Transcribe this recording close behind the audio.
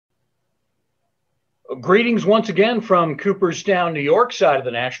Greetings once again from Cooperstown, New York, side of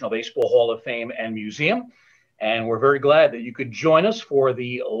the National Baseball Hall of Fame and Museum. And we're very glad that you could join us for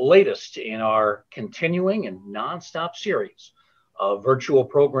the latest in our continuing and nonstop series of virtual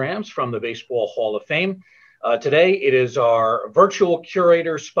programs from the Baseball Hall of Fame. Today, it is our virtual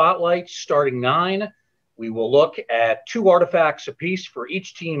curator spotlight starting 9. We will look at 2 artifacts apiece for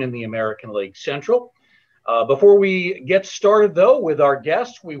each team in the American League Central. Before we get started, though, with our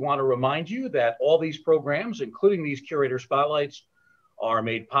guests, we want to remind you that all these programs, including these curator spotlights, are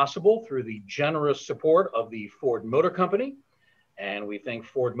made possible through the generous support of the Ford Motor Company. And we thank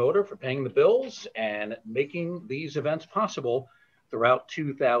Ford Motor for paying the bills and making these events possible throughout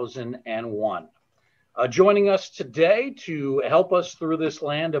 2001. Joining us today to help us through this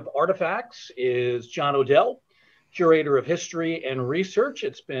land of artifacts is John Odell, Curator of History and Research.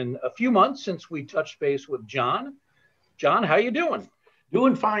 It's been a few months since we touched base with John. John, how you doing?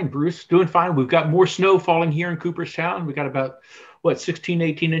 Doing fine, Bruce. Doing fine. We've got more snow falling here in Cooperstown. We got about, 16,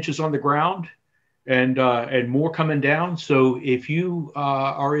 18 inches on the ground and more coming down. So if you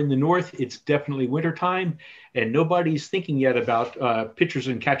are in the north, it's definitely wintertime, and nobody's thinking yet about pitchers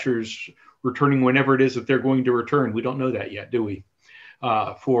and catchers returning whenever it is that they're going to return. We don't know that yet, do we?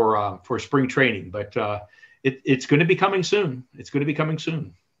 For spring training, but it's going to be coming soon. It's going to be coming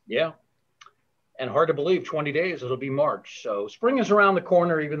soon. Yeah. And hard to believe 20 days, it'll be March. So spring is around the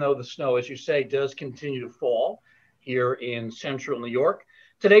corner, even though the snow, as you say, does continue to fall here in central New York.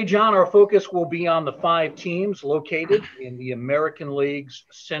 Today, John, our focus will be on the 5 teams located in the American League's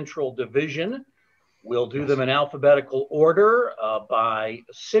Central Division. We'll do them in alphabetical order by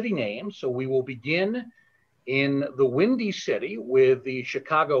city name. So we will begin in the Windy City with the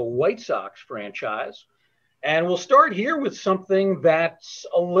Chicago White Sox franchise. And we'll start here with something that's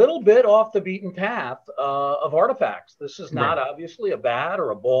a little bit off the beaten path of artifacts. This is not obviously a bat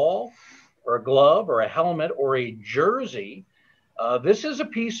or a ball or a glove or a helmet or a jersey. This is a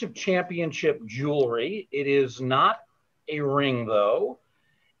piece of championship jewelry. It is not a ring, though.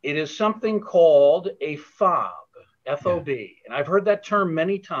 It is something called a fob, F-O-B. And I've heard that term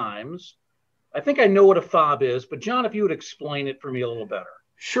many times. I think I know what a fob is, but John, if you would explain it for me a little better.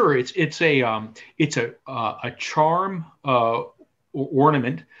 Sure, it's a charm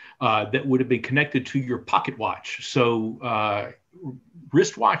ornament that would have been connected to your pocket watch. So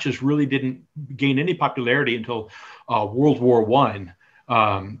wristwatches really didn't gain any popularity until World War I.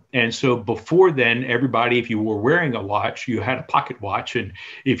 And so before then, everybody, if you were wearing a watch, you had a pocket watch, and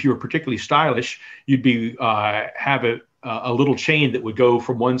if you were particularly stylish, you'd be have a little chain that would go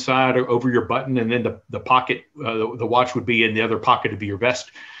from one side or over your button, and then the pocket, the watch would be in the other pocket of your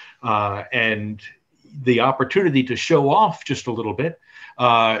vest. And the opportunity to show off just a little bit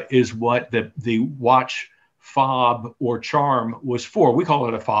is what the watch fob or charm was for. We call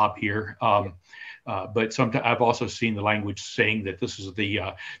it a fob here. But sometimes I've also seen the language saying that this is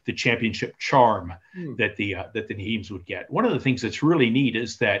the championship charm that the teams would get. One of the things that's really neat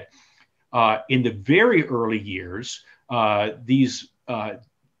is that in the very early years, these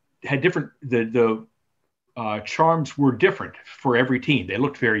had different, the charms were different for every team. They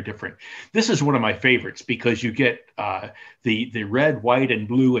looked very different. This is one of my favorites because you get the red, white, and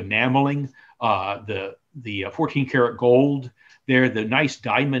blue enameling, the 14 karat gold there, the nice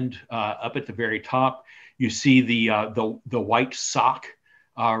diamond up at the very top. You see the white sock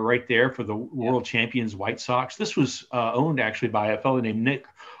right there for the world champions White Sox. This was owned actually by a fellow named Nick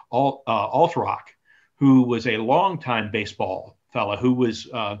Altrock, who was a longtime baseball fella who was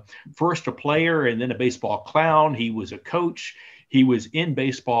first a player and then a baseball clown. He was a coach. He was in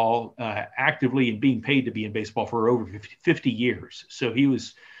baseball actively and being paid to be in baseball for over 50 years. So he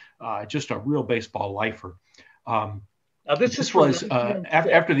was just a real baseball lifer. Now this was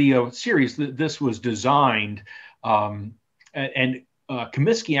after the series. This was designed, and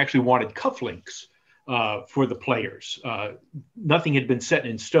Comiskey actually wanted cufflinks for the players. Nothing had been set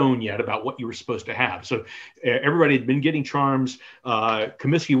in stone yet about what you were supposed to have. So everybody had been getting charms.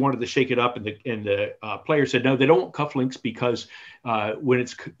 Comiskey wanted to shake it up, and the players said, no, they don't want cufflinks because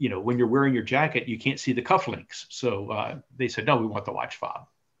when you're wearing your jacket, you can't see the cufflinks. So they said, no, we want the watch fob.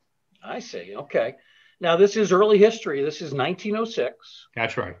 I see. Okay. Now, this is early history. This is 1906.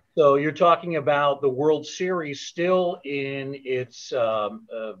 That's right. So you're talking about the World Series still in its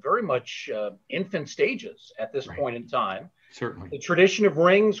very much infant stages at this point in time. Certainly. The tradition of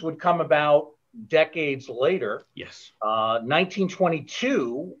rings would come about decades later. Yes.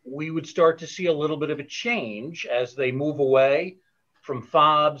 1922, we would start to see a little bit of a change as they move away from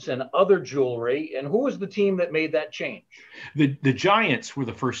fobs and other jewelry. And who was the team that made that change? The Giants were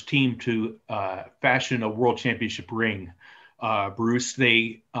the first team to fashion a world championship ring. Bruce,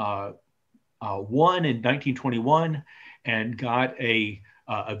 they won in 1921 and got a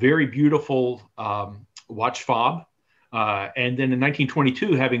very beautiful watch fob. And then in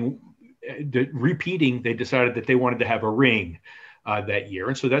 1922, repeating, they decided that they wanted to have a ring that year.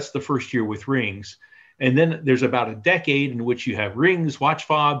 And so that's the first year with rings. And then there's about a decade in which you have rings, watch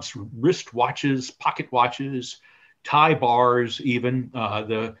fobs, wrist watches, pocket watches, tie bars, even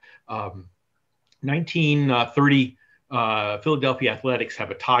the 1930 Philadelphia Athletics have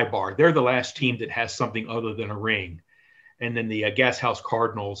a tie bar. They're the last team that has something other than a ring. And then the Gas House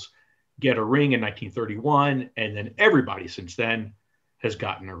Cardinals get a ring in 1931. And then everybody since then has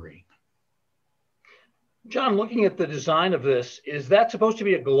gotten a ring. John, looking at the design of this, is that supposed to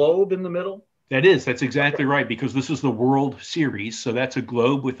be a globe in the middle? That's exactly right, because this is the World Series. So that's a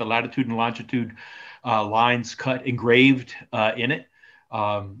globe with the latitude and longitude lines engraved in it.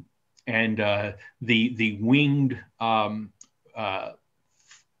 And the winged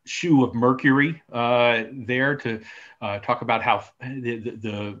shoe of Mercury there to talk about how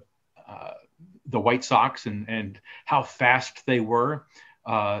the White Sox and how fast they were.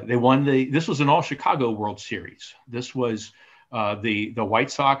 They won this was an all Chicago World Series. This was the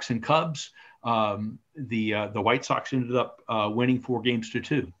White Sox and Cubs. The White Sox ended up winning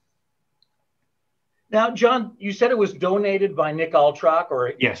 4-2. Now, John, you said it was donated by Nick Altrock,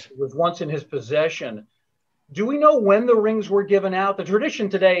 or yes, it was once in his possession. Do we know when the rings were given out? The tradition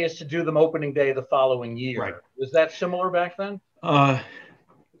today is to do them opening day the following year. Right. Was that similar back then?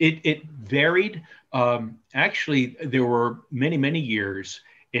 It varied. Actually, there were many years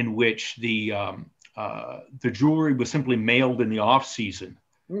in which the jewelry was simply mailed in the off season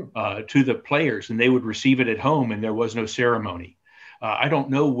to the players, and they would receive it at home, and there was no ceremony. I don't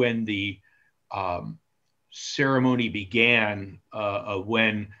know when the ceremony began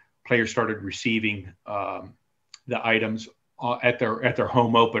when players started receiving the items at their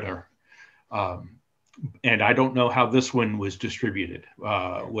home opener. And I don't know how this one was distributed,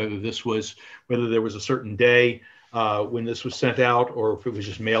 whether there was a certain day when this was sent out, or if it was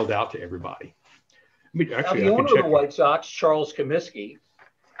just mailed out to everybody. Now, the owner of the White Sox, Charles Comiskey,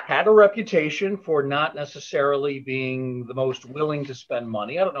 had a reputation for not necessarily being the most willing to spend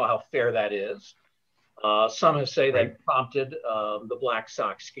money. I don't know how fair that is. Some have said that prompted the Black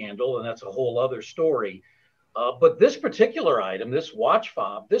Sox scandal, and that's a whole other story. But this particular item, this watch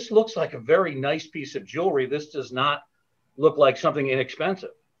fob, this looks like a very nice piece of jewelry. This does not look like something inexpensive.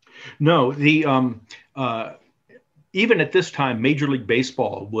 No, even at this time, Major League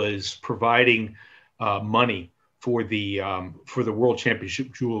Baseball was providing money for the World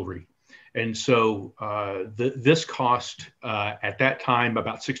Championship jewelry, and so this cost at that time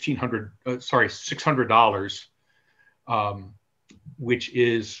about $600, which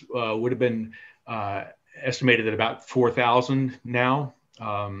is would have been estimated at about $4,000 now,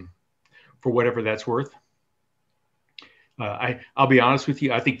 for whatever that's worth. I'll be honest with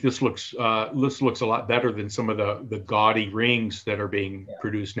you. I think this looks a lot better than some of the gaudy rings that are being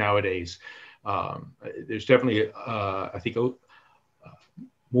produced nowadays. There's definitely, I think,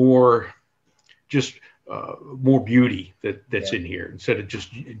 more beauty that's in here, instead of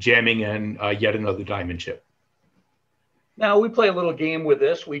just jamming in yet another diamond chip. Now, we play a little game with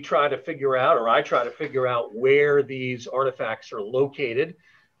this. I try to figure out where these artifacts are located.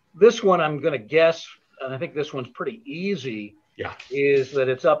 This one, I'm going to guess, and I think this one's pretty easy, is that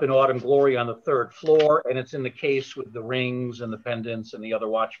it's up in Autumn Glory on the 3rd floor, and it's in the case with the rings and the pendants and the other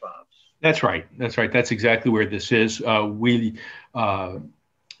watch fobs. That's right. That's exactly where this is. We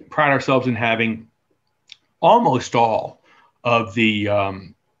pride ourselves in having almost all of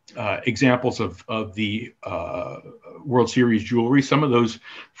the examples of the World Series jewelry. Some of those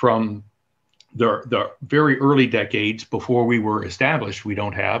from the very early decades before we were established, we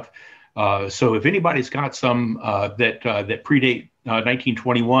don't have. So if anybody's got some that predate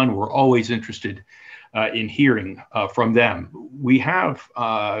 1921, we're always interested in hearing from them. We have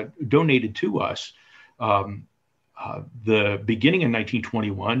donated to us the beginning in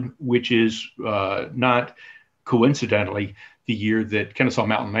 1921, which is not coincidentally the year that Kennesaw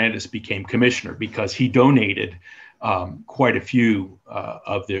Mountain Landis became commissioner, because he donated quite a few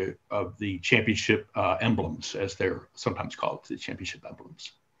of the championship emblems, as they're sometimes called, the championship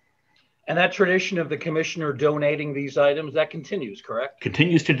emblems. And that tradition of the commissioner donating these items, that continues, correct?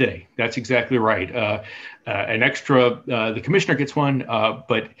 Continues today. That's exactly right. An extra, the commissioner gets one,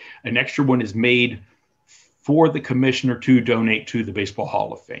 but an extra one is made for the commissioner to donate to the Baseball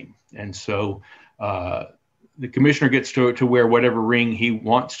Hall of Fame. And so the commissioner gets to wear whatever ring he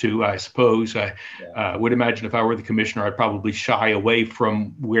wants to, I suppose. I would imagine if I were the commissioner, I'd probably shy away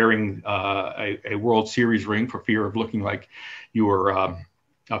from wearing a World Series ring for fear of looking like you were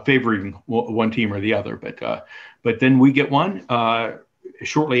favoring one team or the other. But then we get one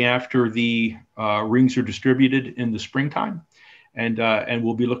shortly after the rings are distributed in the springtime, and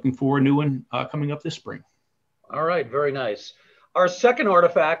we'll be looking for a new one coming up this spring. All right, very nice. Our second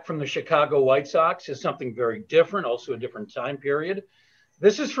artifact from the Chicago White Sox is something very different, also a different time period.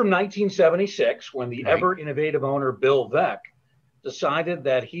 This is from 1976, when the ever innovative owner Bill Veeck decided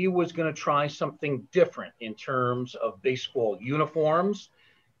that he was going to try something different in terms of baseball uniforms.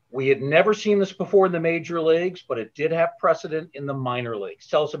 We had never seen this before in the major leagues, but it did have precedent in the minor leagues.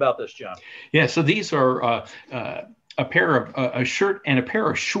 Tell us about this, John. Yeah, so these are a pair of a shirt and a pair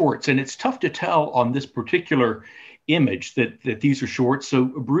of shorts, and it's tough to tell on this particular image that these are shorts. So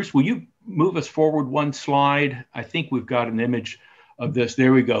Bruce, will you move us forward one slide? I think we've got an image of this.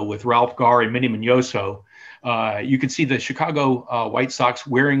 There we go, with Ralph Garr and Minnie Minoso. You can see the Chicago White Sox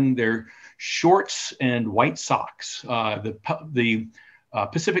wearing their shorts and white socks. The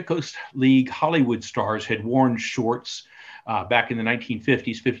Pacific Coast League Hollywood stars had worn shorts back in the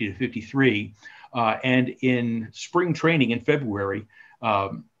 1950s, 50 to 53. And in spring training in February,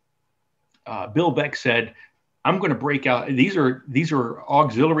 Bill Veeck said, I'm going to break out. These are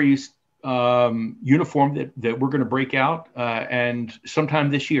auxiliaries uniform that we're going to break out and sometime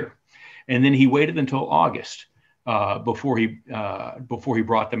this year. And then he waited until August before he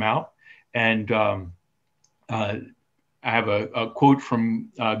brought them out. And I have a quote from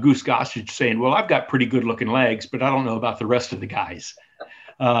Goose Gossage saying, well, I've got pretty good looking legs, but I don't know about the rest of the guys.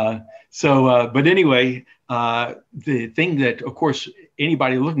 But anyway, the thing that, of course,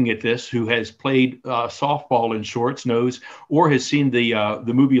 anybody looking at this who has played softball in shorts knows, or has seen the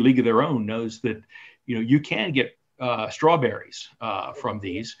movie League of Their Own, knows that, you can get strawberries from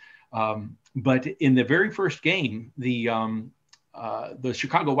these. But in the very first game, the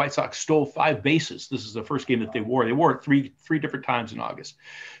Chicago White Sox stole 5 bases. This is the first game that they wore. They wore it three different times in August.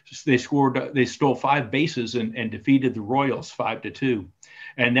 They stole 5 bases and defeated the Royals 5-2.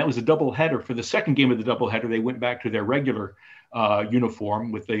 And that was a doubleheader. For the second game of the doubleheader, they went back to their regular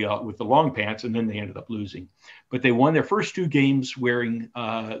uniform with the long pants, and then they ended up losing. But they won their first 2 games wearing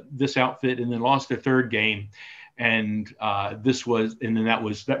this outfit, and then lost their third game. And that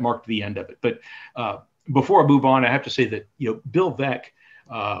marked the end of it. But before I move on, I have to say that Bill Veeck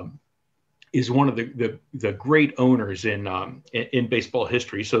is one of the great owners in baseball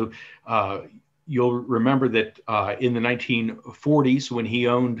history. So you'll remember that in the 1940s, when he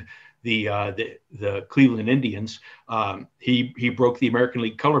owned the Cleveland Indians, he broke the American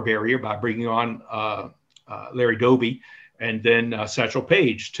League color barrier by bringing on Larry Doby and then Satchel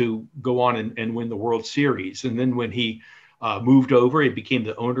Paige to go on and win the World Series. And then when he moved over, he became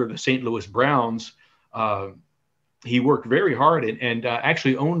the owner of the St. Louis Browns. He worked very hard and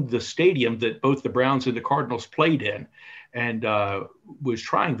actually owned the stadium that both the Browns and the Cardinals played in, and was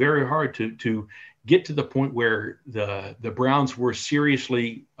trying very hard to get to the point where the Browns were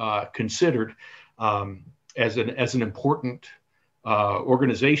seriously considered as an important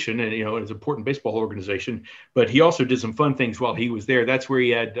organization, and as an important baseball organization. But he also did some fun things while he was there. That's where he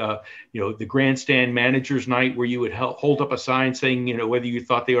had the grandstand managers night, where you would hold up a sign saying whether you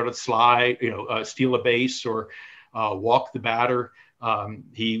thought they ought to slide, steal a base or walk the batter.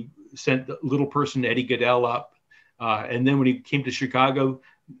 He sent the little person Eddie Goodell up, and then when he came to Chicago,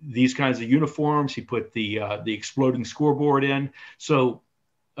 these kinds of uniforms, he put the exploding scoreboard in. So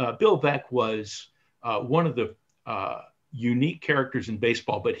Bill Veeck was one of the unique characters in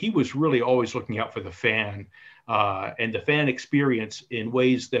baseball, but he was really always looking out for the fan and the fan experience in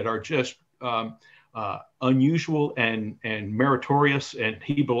ways that are just unusual and meritorious. And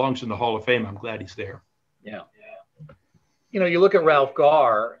he belongs in the Hall of Fame. I'm glad he's there. Yeah. You look at Ralph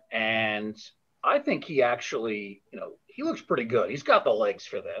Garr, and I think he actually, he looks pretty good. He's got the legs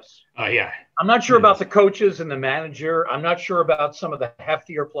for this. Yeah. I'm not sure about the coaches and the manager. I'm not sure about some of the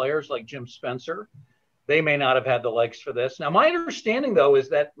heftier players like Jim Spencer. They may not have had the legs for this. Now, my understanding, though, is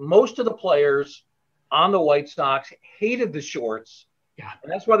that most of the players on the White Sox hated the shorts. Yeah.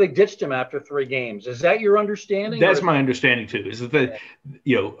 And that's why they ditched him after 3 games. Is that your understanding? That's my understanding, too, is that,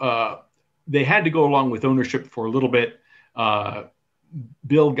 they had to go along with ownership for a little bit.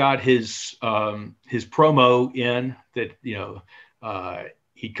 Bill got his promo in that,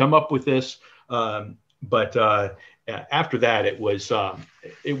 he'd come up with this. But after that, it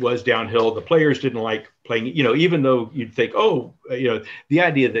was downhill. The players didn't like playing, even though you'd think, the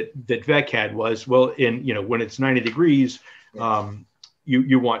idea that Veeck had was, well, when it's 90 degrees,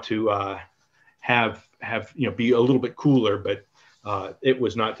 you want to have be a little bit cooler, but it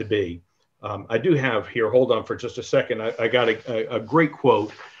was not to be. I do have here, hold on for just a second. I got a great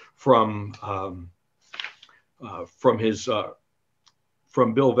quote from his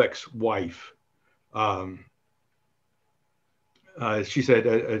from Bill Veck's wife. She said,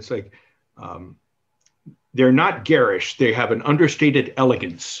 it's like, they're not garish. They have an understated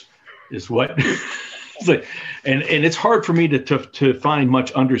elegance is what it's like. And it's hard for me to find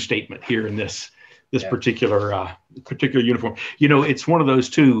much understatement here in this particular uniform. You know, it's one of those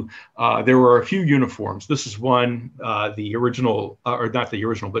two. There were a few uniforms. This is one, the original, or not the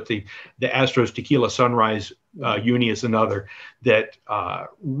original, but the Astros Tequila Sunrise uni is another that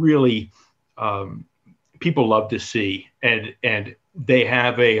really people love to see, and they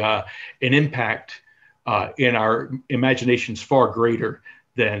have an impact in our imaginations far greater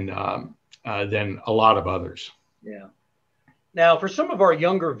than a lot of others. Yeah. Now, for some of our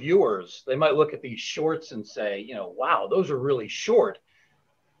younger viewers, they might look at these shorts and say, you know, wow, those are really short.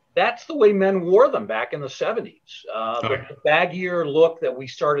 That's the way men wore them back in the 70s. The baggier look that we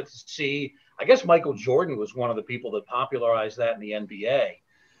started to see, I guess Michael Jordan was one of the people that popularized that in the NBA.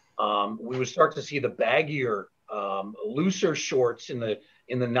 We would start to see the baggier, looser shorts in the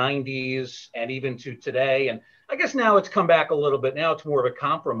 90s and even to today. And I guess now it's come back a little bit. Now it's more of a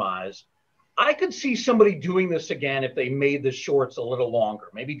compromise. I could see somebody doing this again if they made the shorts a little longer,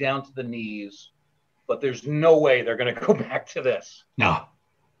 maybe down to the knees, but there's no way they're going to go back to this. No.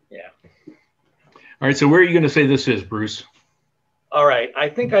 Yeah. All right. So where are you going to say this is, Bruce? All right. I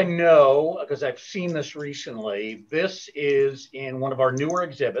think I know because I've seen this recently. This is in one of our newer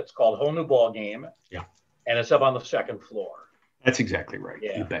exhibits called Whole New Ball Game. Yeah. And it's up on the second floor. That's exactly right.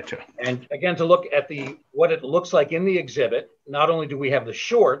 Yeah. You betcha. And again, to look at what it looks like in the exhibit, not only do we have the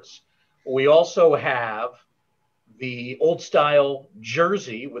shorts, we also have the old style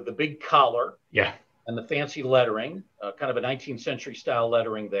jersey with the big collar. Yeah. And the fancy lettering, kind of a 19th century style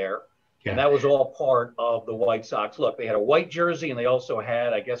lettering there. Yeah. And that was all part of the White Sox look. They had a white jersey and they also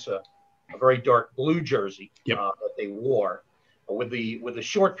had, I guess, a very dark blue jersey that they wore. With the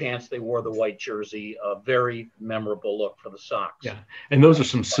short pants, they wore the white jersey, a very memorable look for the Sox. Yeah. And those are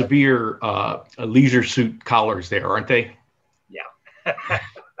some severe leisure suit collars there, aren't they? Yeah.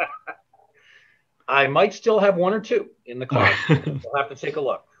 I might still have one or two in the car. We'll have to take a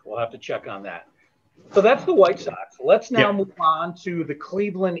look. We'll have to check on that. So that's the White Sox. Let's now move on to the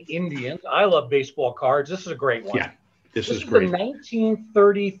Cleveland Indians. I love baseball cards. This is a great one. Yeah, this is great. The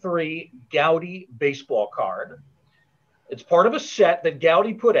 1933 Gowdy baseball card. It's part of a set that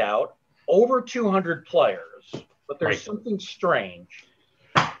Gowdy put out, over 200 players, but there's something strange.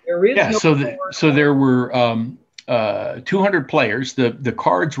 There is so there were 200 players. The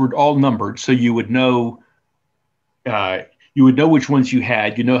cards were all numbered, so you would know which ones you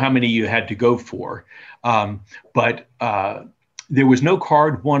had. You know how many you had to go for, but there was no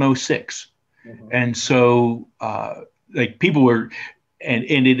card 106, and so like people were.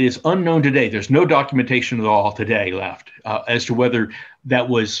 And it is unknown today. There's no documentation at all today left as to whether that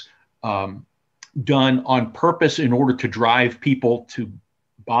was done on purpose in order to drive people to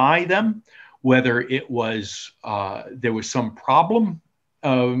buy them, whether it was there was some problem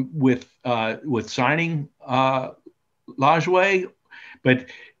with signing Lajoie, but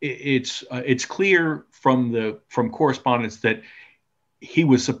it's clear from correspondence that he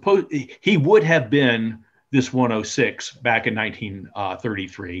would have been this 106 back in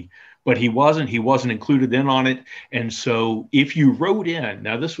 1933, but he wasn't included in on it. And so if you wrote in,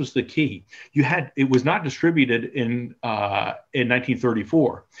 now this was the key, it was not distributed in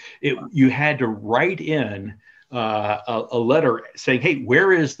 1934. You had to write in a letter saying, hey,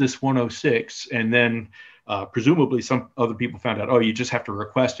 where is this 106? And then presumably some other people found out, oh, you just have to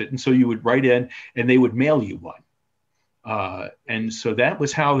request it. And so you would write in and they would mail you one. And so that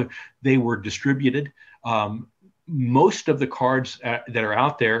was how they were distributed. Most of the cards that are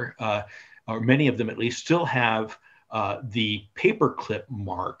out there, or many of them at least, still have the paperclip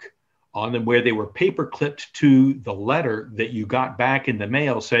mark on them where they were paper clipped to the letter that you got back in the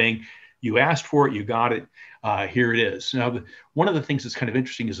mail saying you asked for it, you got it, here it is. Now, one of the things that's kind of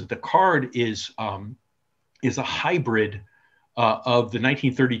interesting is that the card is a hybrid of the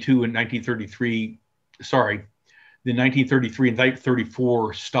 1932 and 1933, the 1933 and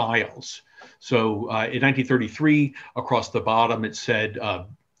 1934 styles. So in 1933, across the bottom, it said on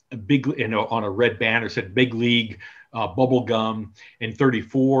a red banner, it said Big League Bubble Gum. In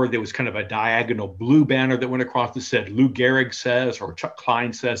 34, there was kind of a diagonal blue banner that went across that said Lou Gehrig says, or Chuck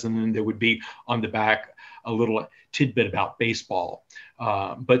Klein says, and then there would be on the back a little tidbit about baseball.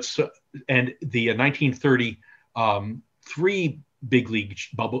 And the 1933 Big League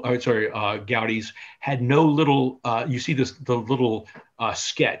Gowdies had no little, you see the little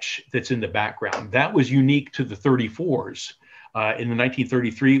sketch that's in the background. That was unique to the 34s. In the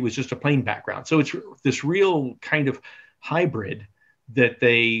 1933, it was just a plain background. So it's this real kind of hybrid that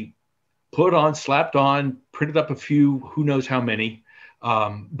they slapped on, printed up a few, who knows how many.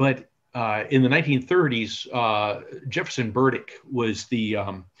 But in the 1930s, Jefferson Burdick was the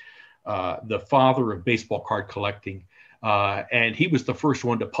father of baseball card collecting. And he was the first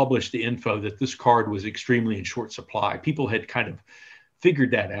one to publish the info that this card was extremely in short supply. People had kind of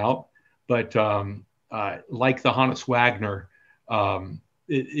figured that out, but like the Hannes Wagner,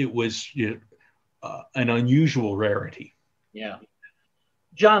 it was an unusual rarity. Yeah.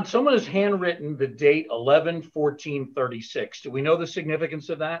 John, someone has handwritten the date 11/14/36. Do we know the significance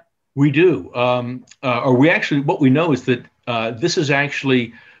of that? We do. What we know is that this is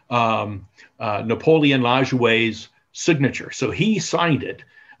actually Napoleon Lajoie's signature. So he signed it,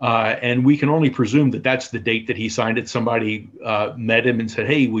 and we can only presume that that's the date that he signed it. Somebody met him and said,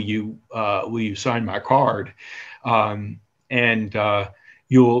 "Hey, will you sign my card?" By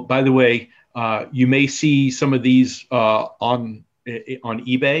the way, you may see some of these on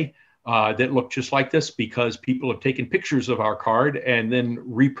eBay that look just like this, because people have taken pictures of our card and then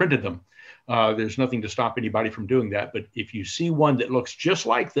reprinted them. There's nothing to stop anybody from doing that. But if you see one that looks just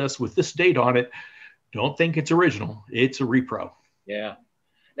like this with this date on it, don't think it's original. It's a repro. Yeah.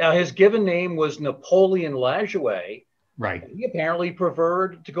 Now, his given name was Napoleon Lajoie. Right. He apparently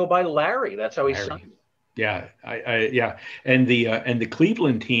preferred to go by Larry. That's how he signed it. Yeah, yeah, and the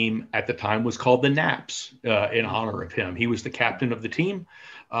Cleveland team at the time was called the Naps in honor of him. He was the captain of the team,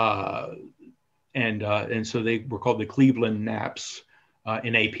 and so they were called the Cleveland Naps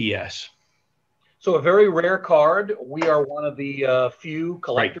in APS. So a very rare card. We are one of the few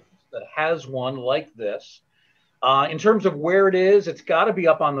collectors that has one like this. In terms of where it is, it's got to be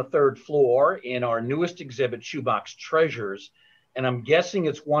up on the 3rd floor in our newest exhibit, Shoebox Treasures. And I'm guessing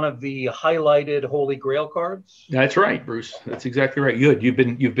it's one of the highlighted Holy Grail cards. That's right, Bruce. That's exactly right. Good. You've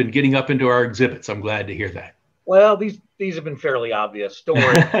been getting up into our exhibits. I'm glad to hear that. Well, these have been fairly obvious. Don't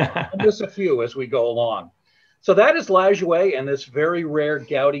worry. I'll miss a few as we go along. So that is Lajoie and this very rare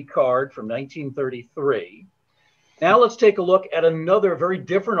Gaudy card from 1933. Now let's take a look at another very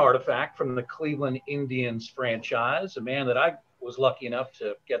different artifact from the Cleveland Indians franchise, a man that I was lucky enough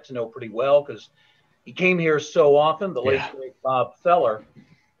to get to know pretty well because he came here so often, the late great Bob Feller.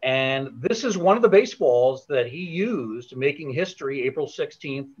 And this is one of the baseballs that he used making history April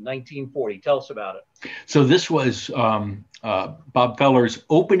 16th, 1940. Tell us about it. So this was Bob Feller's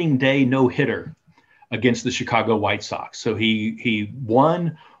opening day no-hitter against the Chicago White Sox. So he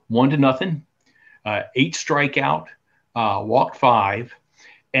won 1-0, 8 strikeout, walked 5,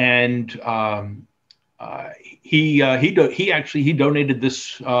 and he donated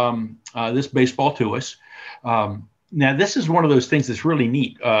this this baseball to us. Now this is one of those things that's really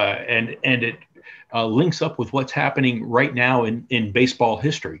neat, and it links up with what's happening right now in baseball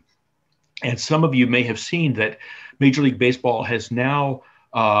history. And some of you may have seen that Major League Baseball has now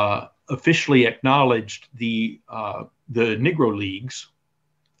officially acknowledged the Negro Leagues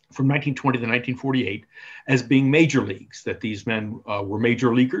from 1920 to 1948 as being major leagues, that these men were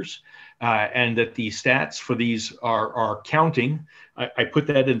major leaguers, and that the stats for these are counting. I put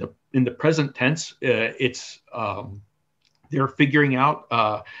that in the present tense. It's they're figuring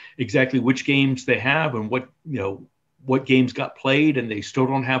out exactly which games they have and what games got played, and they still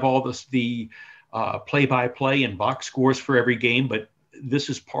don't have all the play-by-play and box scores for every game, but this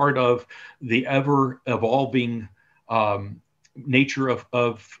is part of the ever evolving nature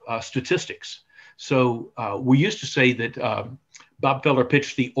of statistics. So we used to say that Bob Feller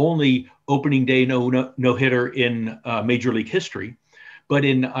pitched the only opening day no-hitter in Major League history. But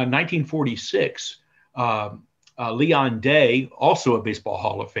in 1946, Leon Day, also a Baseball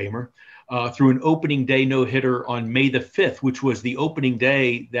Hall of Famer, threw an opening day no-hitter on May the 5th, which was the opening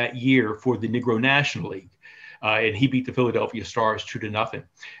day that year for the Negro National League. And he beat the Philadelphia Stars 2-0.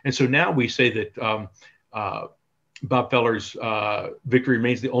 And so now we say that Bob Feller's victory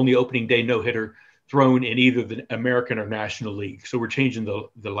remains the only opening day no-hitter thrown in either the American or National League. So we're changing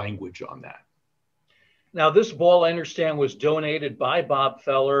the language on that. Now, this ball, I understand, was donated by Bob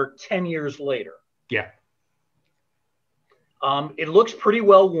Feller 10 years later. Yeah. It looks pretty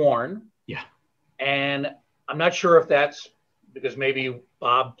well worn. Yeah. And I'm not sure if that's because maybe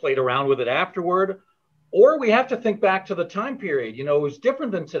Bob played around with it afterward, or we have to think back to the time period. You know, it was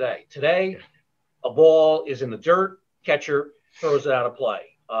different than today. Today, a ball is in the dirt, catcher throws it out of play.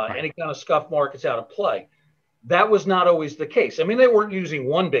 Right. Any kind of scuff mark is out of play. That was not always the case. I mean, they weren't using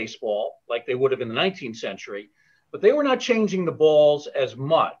one baseball like they would have in the 19th century, but they were not changing the balls as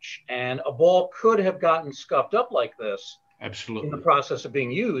much. And a ball could have gotten scuffed up like this. Absolutely. In the process of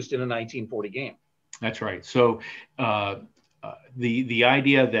being used in a 1940 game. That's right. So the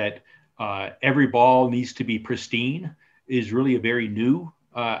idea that every ball needs to be pristine is really a very new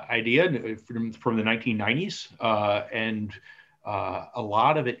idea from the 1990s, and a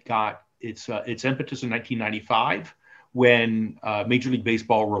lot of it got its impetus in 1995 when Major League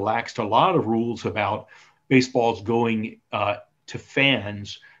Baseball relaxed a lot of rules about baseballs going to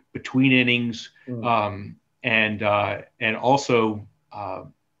fans between innings, and also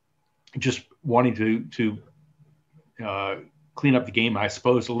just wanting to clean up the game, I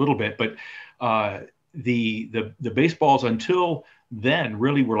suppose, a little bit. But the baseballs until then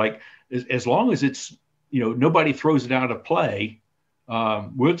really were like, as long as it's, nobody throws it out of play,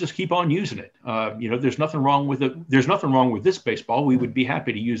 we'll just keep on using it. There's nothing wrong with it. There's nothing wrong with this baseball. We would be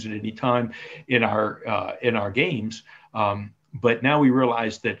happy to use it anytime in our games. But now we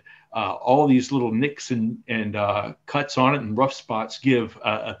realize that all these little nicks and cuts on it and rough spots give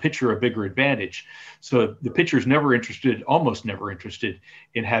a pitcher a bigger advantage. So the pitcher's almost never interested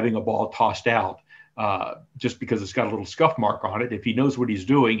in having a ball tossed out just because it's got a little scuff mark on it. If he knows what he's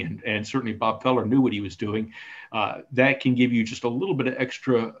doing, and certainly Bob Feller knew what he was doing, that can give you just a little bit of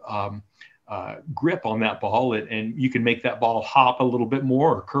extra grip on that ball, and you can make that ball hop a little bit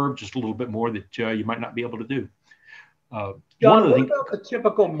more or curve just a little bit more that you might not be able to do. John, what about the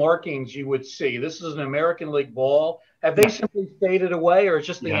typical markings you would see? This is an American League ball. Have they simply faded away, or is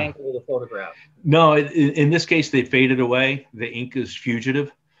just the angle of the photograph? No, in this case, they faded away. The ink is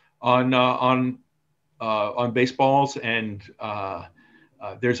fugitive on baseballs, and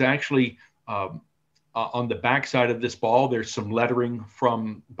there's actually on the backside of this ball, there's some lettering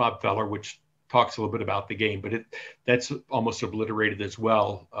from Bob Feller, which talks a little bit about the game, but that's almost obliterated as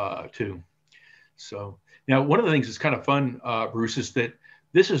well too. So. Now, one of the things that's kind of fun, Bruce, is that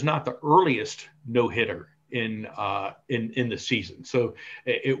this is not the earliest no-hitter in the season. So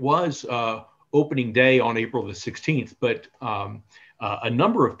it was opening day on April the 16th, but a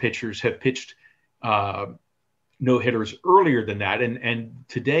number of pitchers have pitched no-hitters earlier than that. And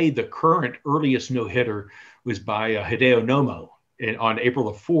today, the current earliest no-hitter was by Hideo Nomo on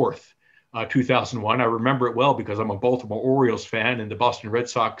April the 4th. 2001. I remember it well because I'm a Baltimore Orioles fan, and the Boston Red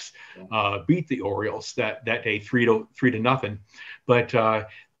Sox beat the Orioles that day 3-0. But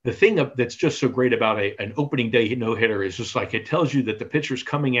the thing that's just so great about an opening day no-hitter is just like it tells you that the pitcher's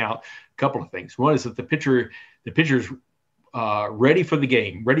coming out. A couple of things. One is that the pitcher's ready for the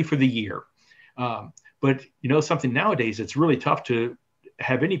game, ready for the year. But something nowadays, it's really tough to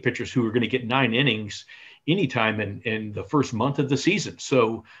have any pitchers who are going to get 9 innings anytime in the first month of the season.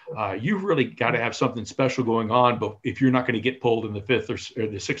 So you've really got to have something special going on, but if you're not going to get pulled in the 5th or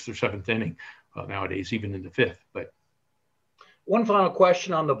the 6th or 7th inning, nowadays, even in the 5th. But one final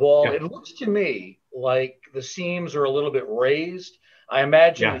question on the ball. Yeah. It looks to me like the seams are a little bit raised. I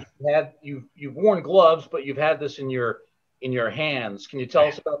imagine you've worn gloves, but you've had this in your hands. Can you tell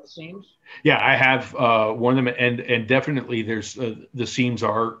us about the seams? Yeah, I have worn them, and definitely there's the seams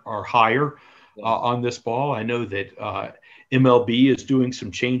are higher on this ball. I know that MLB is doing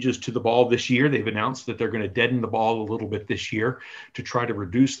some changes to the ball this year. They've announced that they're going to deaden the ball a little bit this year to try to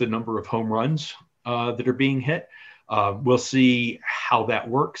reduce the number of home runs that are being hit. We'll see how that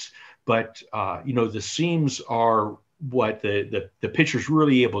works. But, the seams are what the pitcher's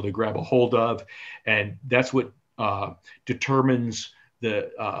really able to grab a hold of. And that's what determines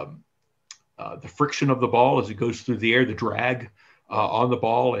the friction of the ball as it goes through the air, the drag on the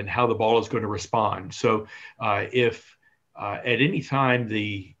ball, and how the ball is going to respond. So if at any time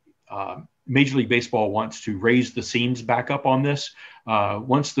the Major League Baseball wants to raise the seams back up on this,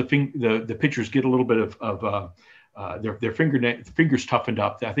 once the pitchers get a little bit of their fingers toughened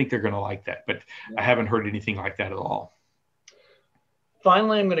up, I think they're going to like that. But I haven't heard anything like that at all.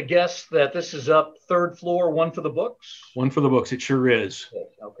 Finally, I'm going to guess that this is up 3rd floor, one for the books? One for the books. It sure is.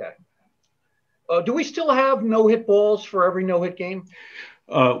 Okay. Do we still have no-hit balls for every no-hit game?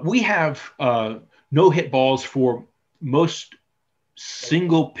 We have no-hit balls for most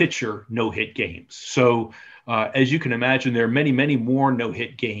single pitcher no-hit games. So as you can imagine, there are many, many more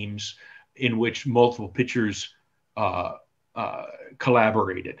no-hit games in which multiple pitchers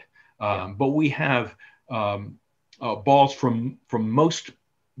collaborated. But we have balls from most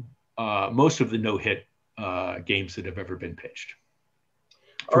of the no-hit games that have ever been pitched.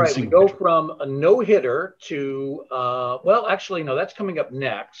 All right, we go from a no-hitter to, actually, no, that's coming up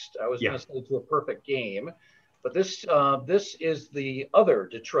next. I was going to say to a perfect game, but this is the other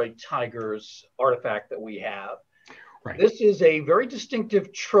Detroit Tigers artifact that we have. Right. This is a very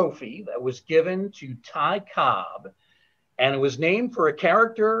distinctive trophy that was given to Ty Cobb, and it was named for a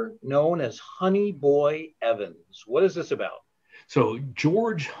character known as Honey Boy Evans. What is this about? So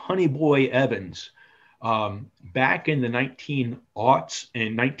George Honey Boy Evans, back in the 1900s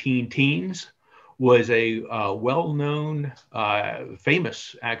and 19 teens, was a well-known,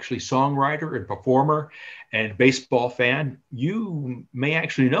 famous, actually, songwriter and performer and baseball fan. You may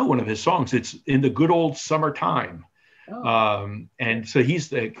actually know one of his songs. It's In the Good Old Summertime. And so he's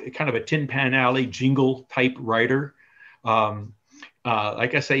the kind of a Tin Pan Alley jingle type writer.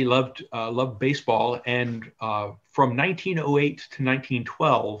 Like I say, he loved baseball. And from 1908 to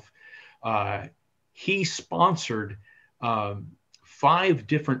 1912, he sponsored 5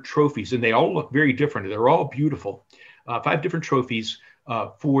 different trophies, and they all look very different. They're all beautiful. 5 different trophies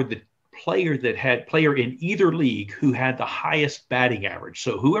for the player in either league who had the highest batting average.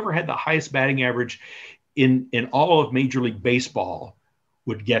 So whoever had the highest batting average in all of Major League Baseball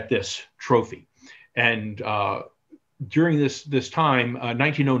would get this trophy. And during this time,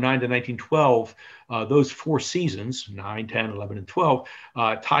 1909 to 1912, those 4 seasons, 9, 10, 11, and 12,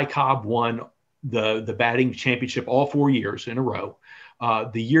 Ty Cobb won the batting championship all 4 years in a row.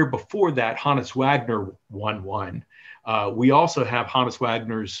 The year before that, Hannes Wagner won one. We also have Hannes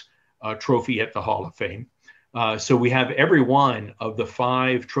Wagner's trophy at the Hall of Fame. So we have every one of the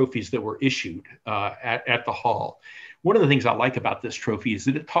 5 trophies that were issued at the Hall. One of the things I like about this trophy is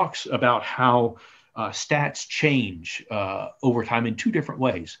that it talks about how stats change over time in 2 different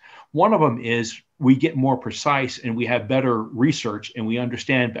ways. One of them is we get more precise and we have better research and we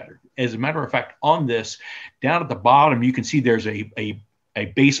understand better. As a matter of fact, on this, down at the bottom, you can see there's a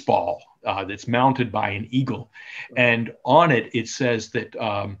baseball that's mounted by an eagle. And on it, it says that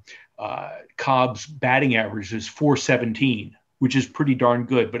Cobb's batting average is .417, which is pretty darn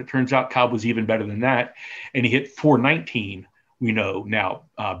good. But it turns out Cobb was even better than that. And he hit .419, we know now,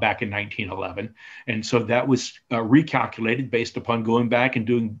 back in 1911. And so that was recalculated based upon going back and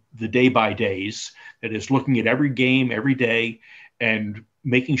doing the day-by-days. That is, looking at every game, every day, and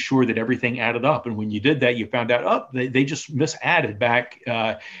making sure that everything added up. And when you did that, you found out, they just misadded back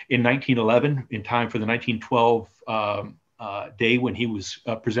in 1911 in time for the 1912 day when he was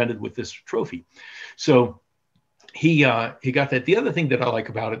presented with this trophy. So he got that. The other thing that I like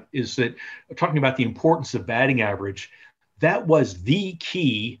about it is that, talking about the importance of batting average, that was the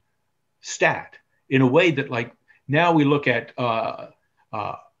key stat, in a way that, like, now we look at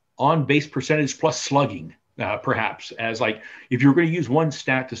on base percentage plus slugging, perhaps, as, like, if you're going to use one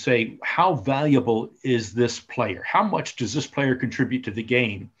stat to say how valuable is this player, how much does this player contribute to the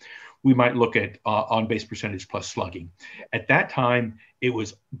game, we might look at on base percentage plus slugging. At that time, it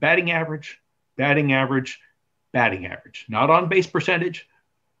was batting average, batting average, batting average, not on base percentage,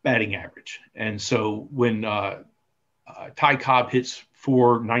 batting average. And so when Ty Cobb hits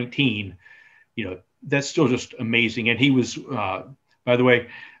 .419, that's still just amazing. And he was, by the way,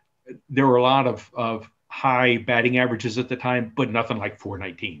 there were a lot of high batting averages at the time, but nothing like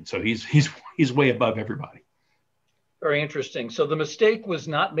 .419. So he's way above everybody. Very interesting. So the mistake was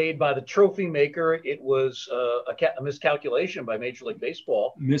not made by the trophy maker. It was a miscalculation by Major League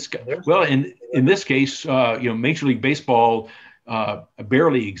Baseball. Well, in this case, Major League Baseball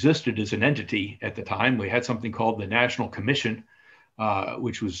barely existed as an entity at the time. We had something called the National Commission,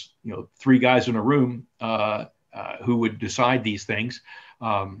 which was 3 guys in a room who would decide these things.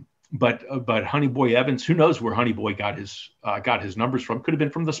 But Honey Boy Evans, who knows where Honey Boy got his numbers from? Could have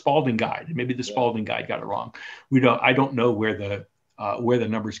been from the Spalding Guide. Maybe the Spalding Guide got it wrong. I don't know where the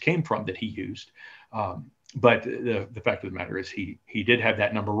numbers came from that he used. But the fact of the matter is he did have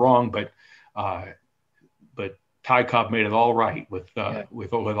that number wrong. But Ty Cobb made it all right with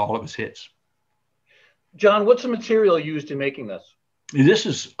all of his hits. John, what's the material used in making this? This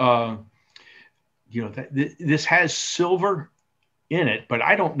is this has silver in it, but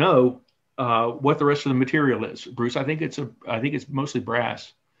I don't know what the rest of the material is, Bruce. I think it's mostly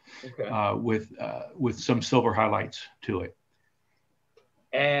brass, with some silver highlights to it.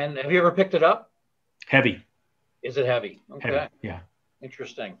 And have you ever picked it up? Heavy. Is it heavy? Okay. Heavy, yeah.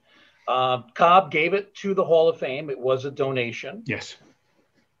 Interesting. Cobb gave it to the Hall of Fame. It was a donation. Yes.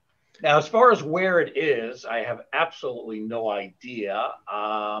 Now, as far as where it is, I have absolutely no idea.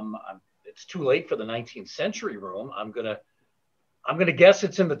 It's too late for the 19th Century Room. I'm gonna guess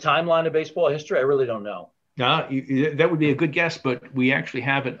it's in the timeline of baseball history. I really don't know. That would be a good guess, but we actually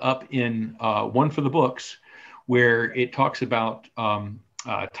have it up in One for the Books, where it talks about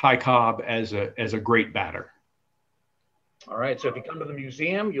Ty Cobb as a great batter. All right. So if you come to the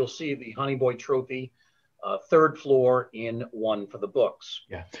museum, you'll see the Honey Boy Trophy, 3rd floor in One for the Books.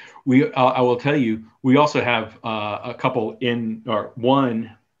 Yeah, I will tell you, we also have a couple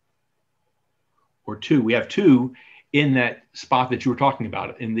one or two. We have 2 in that spot that you were talking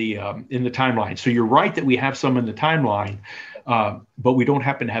about in the timeline. So you're right that we have some in the timeline, but we don't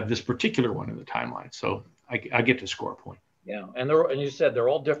happen to have this particular one in the timeline. So I get to score a point. Yeah, and you said they're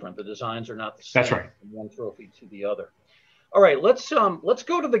all different. The designs are not the That's same right. from one trophy to the other. All right, let's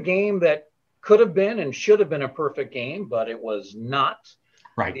go to the game that could have been and should have been a perfect game, but it was not.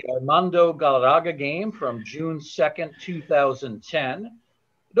 Right. The Armando Galarraga game from June 2nd, 2010. We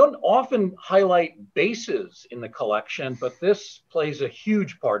don't often highlight bases in the collection, but this plays a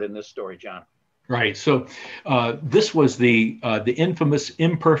huge part in this story, John. Right. So this was the infamous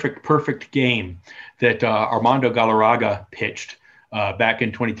imperfect perfect game that Armando Galarraga pitched back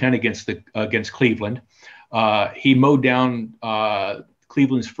in 2010 against Cleveland. He mowed down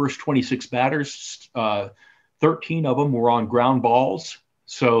Cleveland's first 26 batters. 13 of them were on ground balls,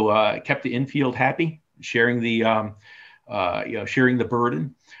 so kept the infield happy, sharing the sharing the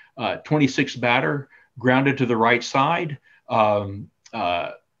burden. 26th batter grounded to the right side.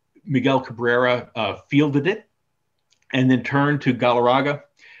 Miguel Cabrera fielded it and then turned to Galarraga,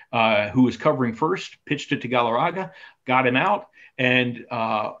 who was covering first, pitched it to Galarraga, got him out, and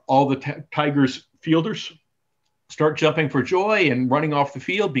all the Tigers fielders start jumping for joy and running off the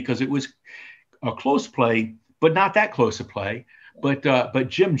field because it was a close play, but not that close a play. But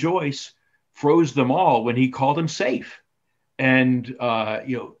Jim Joyce froze them all when he called him safe. And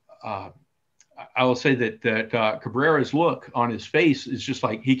I will say that Cabrera's look on his face is just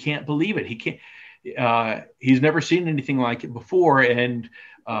like he can't believe it. He can't. He's never seen anything like it before, and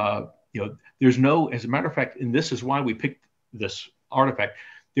there's no. As a matter of fact, and this is why we picked this artifact.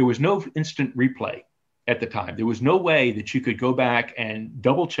 There was no instant replay at the time. There was no way that you could go back and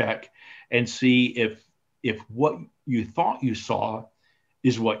double check and see if what you thought you saw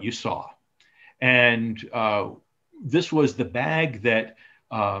is what you saw. And this was the bag that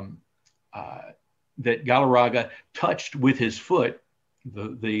that Galarraga touched with his foot,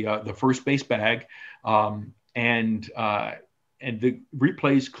 the first base bag, and the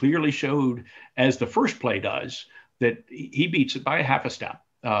replays clearly showed, as the first play does, that he beats it by a half a step.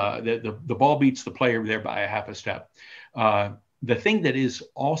 The ball beats the player there by a half a step. The thing that is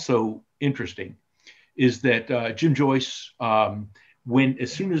also interesting is that Jim Joyce,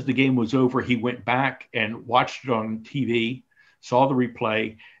 as soon as the game was over, he went back and watched it on TV, saw the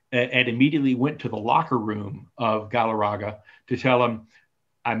replay, and immediately went to the locker room of Galarraga to tell him,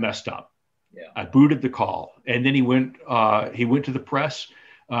 I messed up. Yeah. I booted the call. And then he went to the press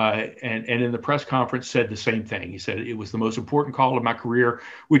and in the press conference said the same thing. He said, it was the most important call of my career,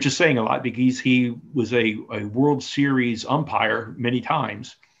 which is saying a lot because he was a World Series umpire many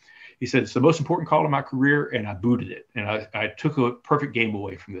times. He said, it's the most important call of my career, and I booted it. And I took a perfect game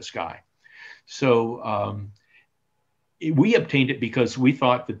away from this guy. So we obtained it because we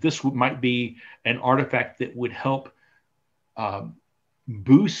thought that this might be an artifact that would help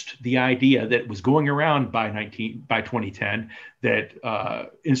boost the idea that was going around by 2010 that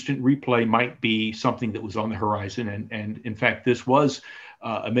instant replay might be something that was on the horizon. And in fact, this was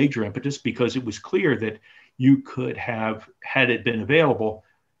a major impetus because it was clear that you could have, had it been available,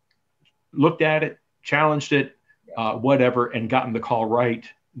 looked at it, challenged it, whatever, and gotten the call right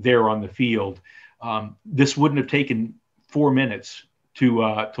there on the field. This wouldn't have taken 4 minutes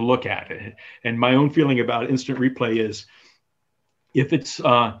to look at it. And my own feeling about instant replay is if it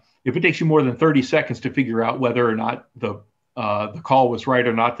takes you more than 30 seconds to figure out whether or not the call was right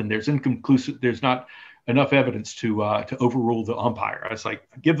or not, then there's not enough evidence to overrule the umpire. It's like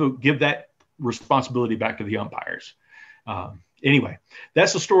give that responsibility back to the umpires. Anyway,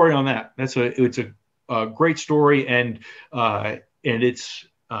 that's the story on that. It's a great story, and its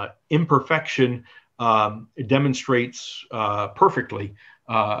imperfection demonstrates perfectly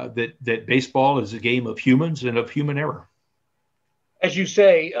that baseball is a game of humans and of human error. As you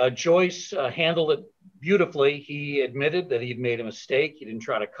say, Joyce handled it beautifully. He admitted that he'd made a mistake. He didn't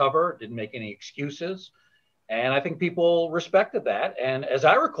try to cover, didn't make any excuses. And I think people respected that. And as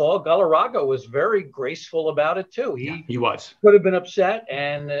I recall, Galarraga was very graceful about it too. He was. Could have been upset.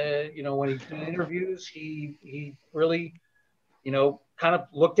 And, when he did interviews, he really, kind of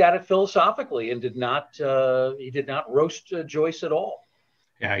looked at it philosophically and did not roast Joyce at all.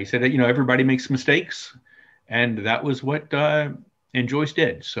 Yeah, he said that, everybody makes mistakes. And that was what and Joyce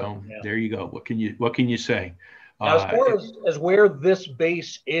did. So There you go. What can you say? Now, as far as where this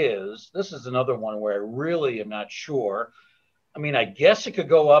base is, this is another one where I really am not sure. I mean, I guess it could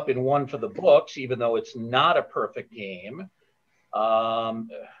go up in one for the books, even though it's not a perfect game.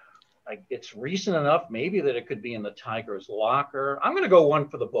 It's recent enough, maybe, that it could be in the Tigers' locker. I'm going to go one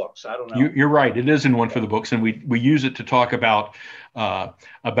for the books. I don't know. You're right. It is in one for the books, and we use it to talk about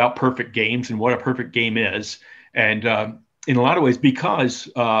perfect games and what a perfect game is. And in a lot of ways, because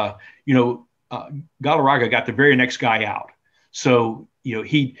Galarraga got the very next guy out, so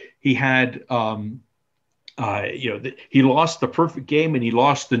he had he lost the perfect game and he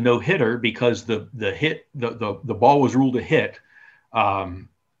lost the no hitter because the ball was ruled a hit.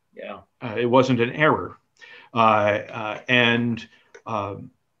 It wasn't an error.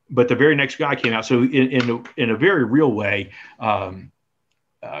 But the very next guy came out. So in a very real way,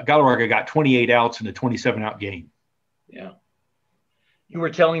 Galarraga got 28 outs in a 27-out game. Yeah. You were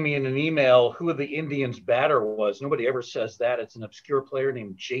telling me in an email who the Indians' batter was. Nobody ever says that. It's an obscure player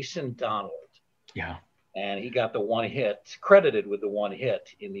named Jason Donald. Yeah. And he got the one hit, credited with the one hit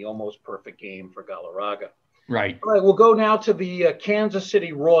in the almost perfect game for Galarraga. Right. All right, we'll go now to the Kansas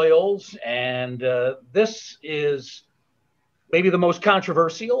City Royals. And this is maybe the most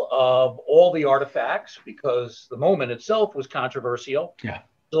controversial of all the artifacts because the moment itself was controversial. Yeah.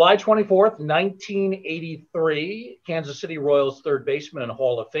 July 24th, 1983, Kansas City Royals third baseman and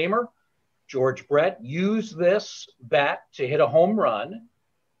Hall of Famer George Brett used this bat to hit a home run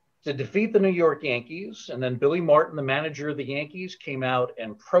to defeat the New York Yankees. And then Billy Martin, the manager of the Yankees, came out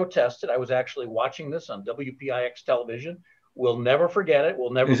and protested. I was actually watching this on WPIX television. We'll never forget it.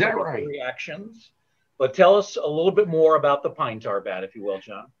 We'll never forget the reactions. But tell us a little bit more about the pine tar bat, if you will,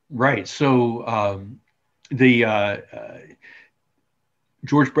 John. Right. So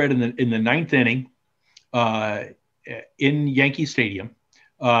George Brett in the ninth inning in Yankee Stadium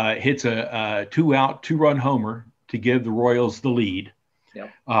hits a 2-run homer to give the Royals the lead. Yep.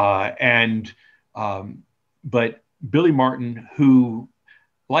 But Billy Martin, who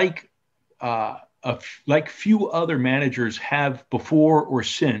like few other managers have before or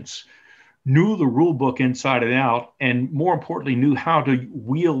since, knew the rule book inside and out, and more importantly, knew how to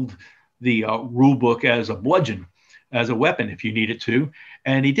wield the rule book as a bludgeon, as a weapon if you needed to.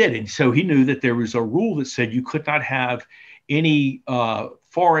 And he did. And so he knew that there was a rule that said you could not have any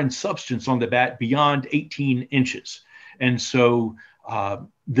foreign substance on the bat beyond 18 inches. And so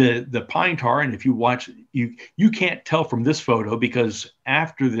the pine tar, and if you watch, you can't tell from this photo because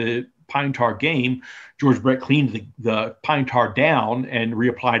after the pine tar game, George Brett cleaned the pine tar down and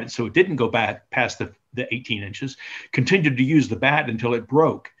reapplied it so it didn't go back past the 18 inches, continued to use the bat until it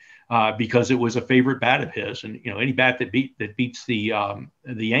broke. Because it was a favorite bat of his, and any bat that beats the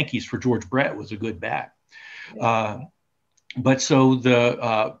Yankees for George Brett was a good bat. But so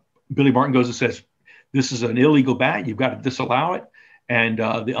the Billy Martin goes and says, "This is an illegal bat. You've got to disallow it." And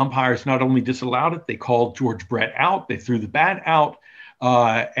the umpires not only disallowed it, they called George Brett out. They threw the bat out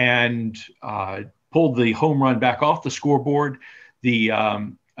and pulled the home run back off the scoreboard. The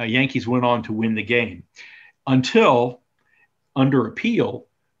Yankees went on to win the game until, under appeal,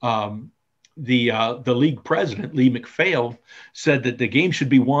 the league president, Lee McPhail, said that the game should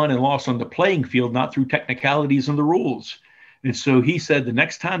be won and lost on the playing field, not through technicalities and the rules. And so he said the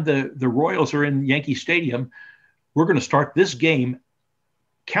next time the Royals are in Yankee Stadium, we're going to start this game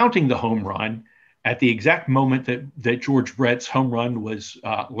counting the home run at the exact moment that George Brett's home run was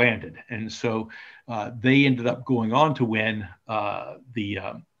landed. And so they ended up going on to win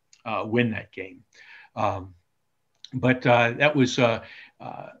win that game. But that was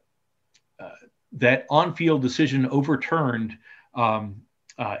that on-field decision overturned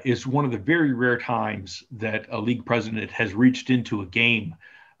is one of the very rare times that a league president has reached into a game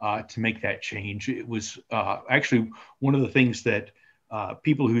to make that change. It was actually one of the things that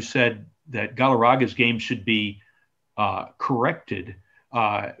people who said that Galarraga's game should be corrected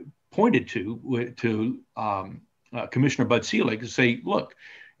pointed to Commissioner Bud Selig to say, look,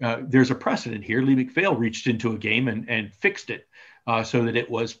 there's a precedent here. Lee McPhail reached into a game and fixed it so that it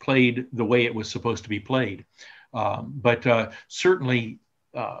was played the way it was supposed to be played. But certainly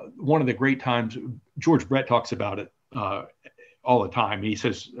one of the great times, George Brett talks about it all the time. He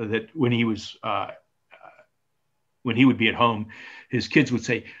says that when he would be at home, his kids would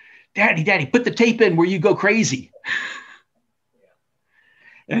say, Daddy, put the tape in where you go crazy.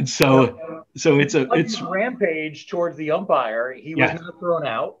 And so it's a rampage towards the umpire. He was not thrown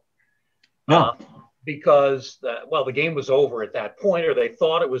out. No. Because the game was over at that point, or they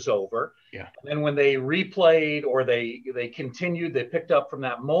thought it was over. Yeah. And then when they replayed or they continued, they picked up from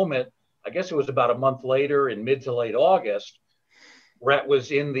that moment. I guess it was about a month later in mid to late August. Brett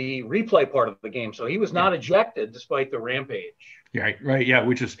was in the replay part of the game, so he was not ejected despite the rampage. Right. Yeah.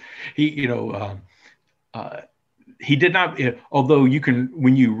 Which is he did not. Although you can,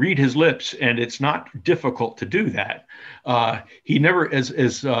 when you read his lips, and it's not difficult to do that. He never,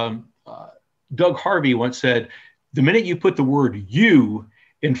 as Doug Harvey once said, the minute you put the word "you"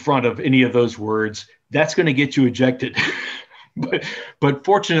 in front of any of those words, that's going to get you ejected. but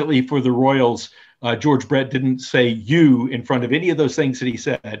fortunately for the Royals, George Brett didn't say "you" in front of any of those things that he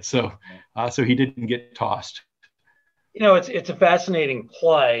said, so he didn't get tossed. It's a fascinating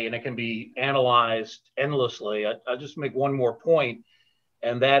play, and it can be analyzed endlessly. I'll just make one more point,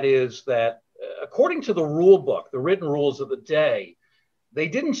 and that is that according to the rule book, the written rules of the day, they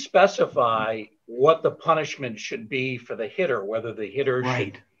didn't specify what the punishment should be for the hitter, whether the hitter should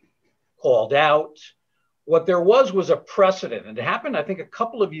Right. be called out. What there was a precedent, and it happened, I think, a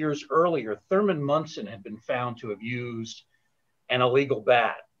couple of years earlier. Thurman Munson had been found to have used an illegal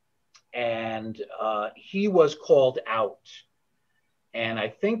bat, and he was called out. And I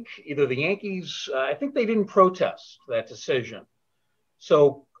think either the Yankees, I think they didn't protest that decision.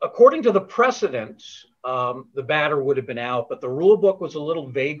 So, according to the precedent, the batter would have been out, but the rule book was a little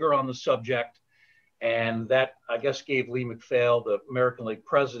vaguer on the subject. And that, I guess, gave Lee McPhail, the American League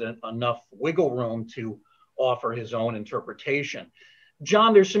president, enough wiggle room to offer his own interpretation.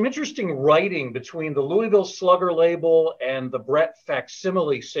 John, there's some interesting writing between the Louisville Slugger label and the Brett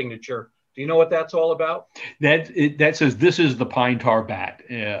facsimile signature. Do you know what that's all about? That says this is the pine tar bat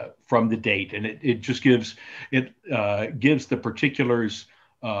from the date, and it just gives the particulars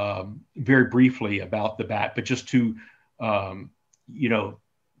very briefly about the bat, but just to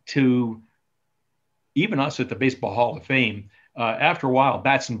to even us at the Baseball Hall of Fame, after a while,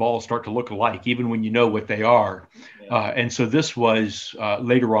 bats and balls start to look alike, even when you know what they are. Yeah. And so this was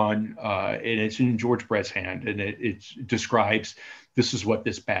later on, and it's in George Brett's hand, and it describes this is what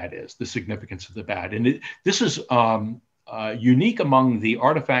this bat is, the significance of the bat. And this is unique among the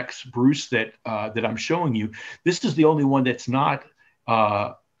artifacts, Bruce, that I'm showing you. This is the only one that's not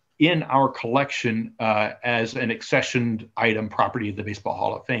in our collection as an accessioned item property of the Baseball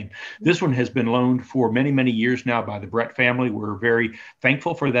Hall of Fame. This one has been loaned for many, many years now by the Brett family. We're very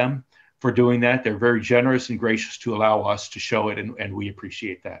thankful for them for doing that. They're very generous and gracious to allow us to show it, and we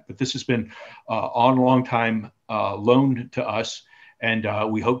appreciate that. But this has been on a long time loaned to us,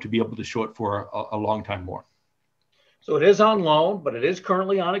 and we hope to be able to show it for a long time more. So it is on loan, but it is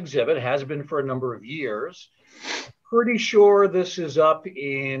currently on exhibit. It has been for a number of years. Pretty sure this is up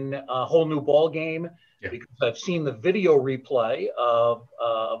in a whole new ball game, yeah, because I've seen the video replay of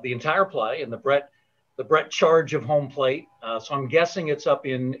the entire play and the Brett charge of home plate. So I'm guessing it's up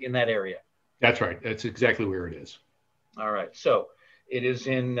in that area. That's right. That's exactly where it is. All right. So it is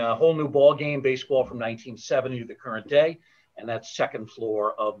in a whole new ball game, baseball from 1970 to the current day, and that's second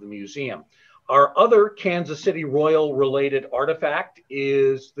floor of the museum. Our other Kansas City Royal related artifact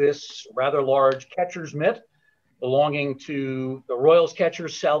is this rather large catcher's mitt belonging to the Royals catcher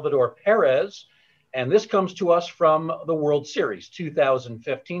Salvador Perez. And this comes to us from the World Series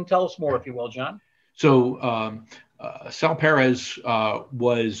 2015. Tell us more, if you will, John. So Sal Perez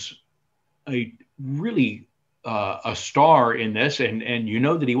was a really a star in this. And you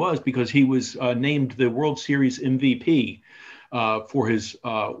know that he was because he was named the World Series MVP for his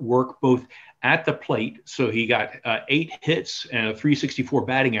work both at the plate. So he got 8 hits and a .364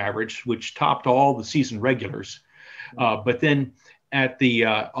 batting average, which topped all the season regulars. But then at the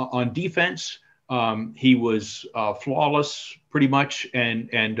on defense, he was flawless pretty much,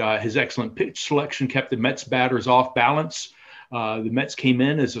 and his excellent pitch selection kept the Mets batters off balance. The Mets came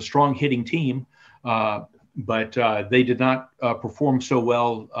in as a strong hitting team, but they did not perform so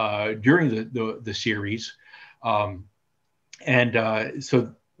well during the series, so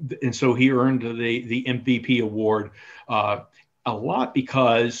he earned the MVP award a lot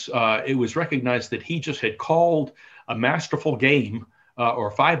because it was recognized that he just had called a masterful game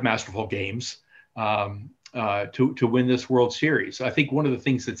or 5 masterful games to win this World Series. I think one of the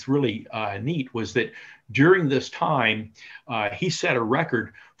things that's really neat was that during this time, he set a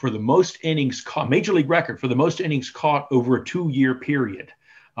record for the most innings caught, major league record for the most innings caught over a 2-year period.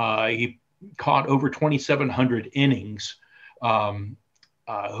 He caught over 2,700 innings,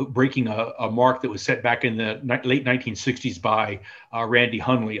 breaking a mark that was set back in the late 1960s by Randy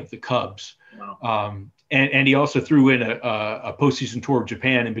Hundley of the Cubs. Wow. And he also threw in a postseason tour of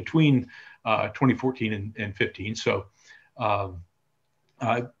Japan in between 2014 and 15. So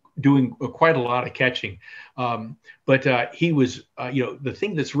doing quite a lot of catching. But he was, the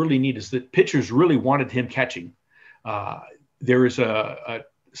thing that's really neat is that pitchers really wanted him catching. There is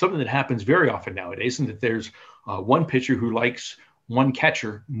something that happens very often nowadays, and that there's one pitcher who likes one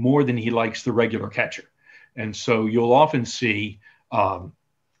catcher more than he likes the regular catcher. And so you'll often see,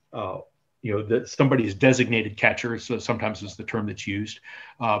 that somebody's designated catcher, so sometimes is the term that's used.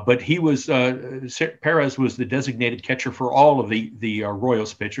 But he was, Perez was the designated catcher for all of the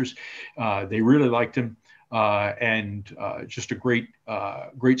Royals pitchers. They really liked him, and just a great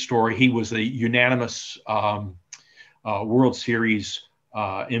story. He was a unanimous World Series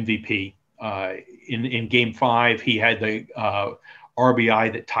MVP. In Game 5, he had the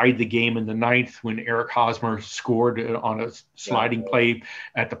RBI that tied the game in the ninth when Eric Hosmer scored on a sliding play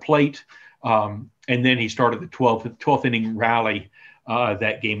at the plate. And then he started the 12th inning rally,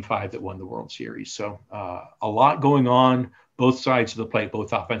 that game 5 that won the World Series. So a lot going on both sides of the plate,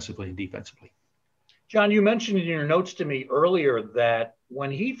 both offensively and defensively. John, you mentioned in your notes to me earlier that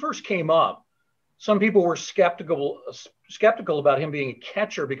when he first came up, some people were skeptical about him being a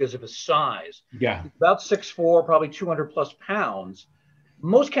catcher because of his size. Yeah. He's about 6'4", probably 200 plus pounds.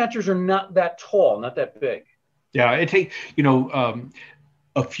 Most catchers are not that tall, not that big. Yeah,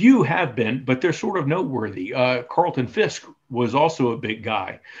 a few have been, but they're sort of noteworthy. Carlton Fisk was also a big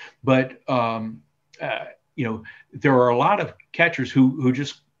guy, but there are a lot of catchers who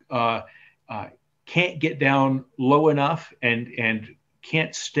just can't get down low enough and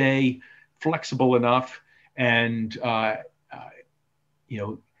can't stay flexible enough, and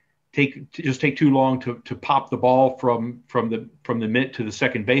take too long to pop the ball from the mitt to the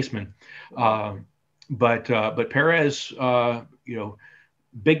second baseman. But Perez,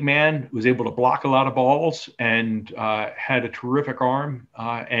 big man, was able to block a lot of balls and had a terrific arm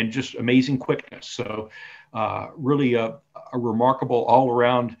and just amazing quickness. So really a remarkable all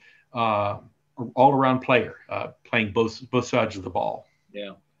around player, playing both sides of the ball.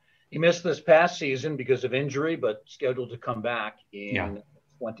 Yeah. He missed this past season because of injury, but scheduled to come back in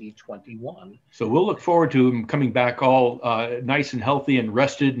 2021. So we'll look forward to him coming back all nice and healthy and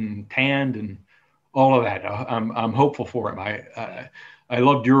rested and tanned and all of that. I'm hopeful for him. I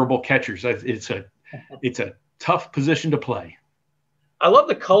love durable catchers. It's a tough position to play. I love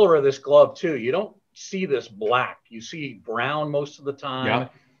the color of this glove too. You don't see this black. You see brown most of the time. Yeah.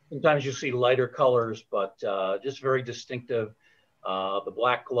 Sometimes you see lighter colors, but just very distinctive. The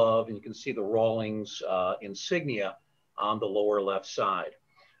black glove, and you can see the Rawlings insignia on the lower left side.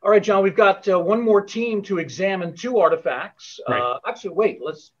 All right, John, we've got one more team to examine, 2 artifacts. Right. Actually, wait,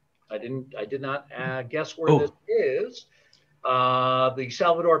 I did not guess where this is. The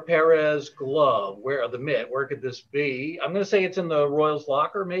Salvador Perez glove, the mitt, where could this be? I'm going to say it's in the Royals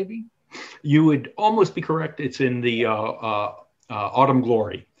locker, maybe. You would almost be correct. It's in the Autumn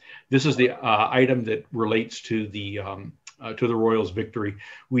Glory. This is the item that relates to the Royals' victory.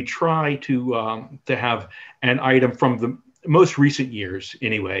 We try to have an item from the most recent years,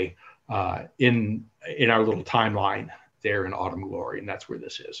 anyway, in our little timeline there in Autumn Glory, and that's where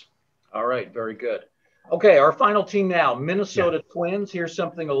this is. All right, very good. Okay, our final team now, Minnesota Twins. Here's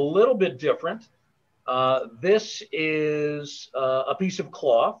something a little bit different. This is a piece of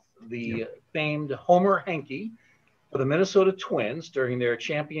cloth, the famed Homer hanky for the Minnesota Twins during their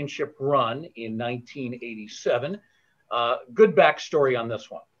championship run in 1987. Good backstory on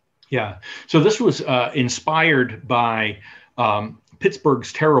this one. Yeah. So this was inspired by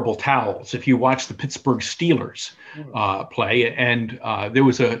Pittsburgh's terrible towels. If you watch the Pittsburgh Steelers play, and there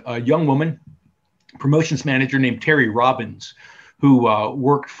was a young woman, promotions manager named Terry Robbins, who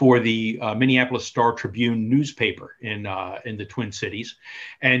worked for the Minneapolis Star Tribune newspaper in the Twin Cities,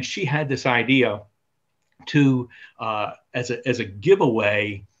 and she had this idea to as a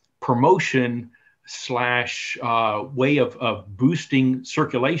giveaway promotion / way of boosting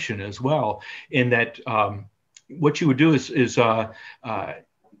circulation as well, in that what you would do is that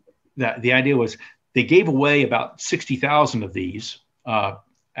the idea was they gave away about 60,000 of these out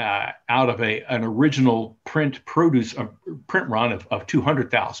of an original print run of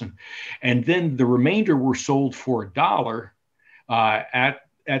 200,000, and then the remainder were sold for $1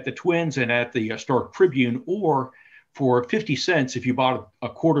 at the Twins and at the Star Tribune, or for 50 cents if you bought a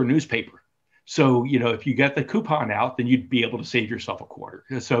quarter newspaper. So, if you get the coupon out, then you'd be able to save yourself a quarter.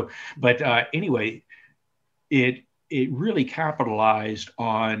 So, but anyway, it really capitalized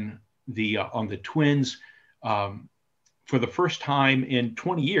on the Twins for the first time in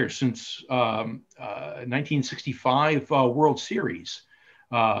 20 years since 1965 World Series.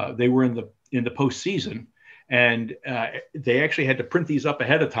 They were in the postseason, and they actually had to print these up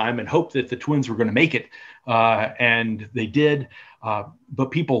ahead of time and hope that the Twins were going to make it, and they did.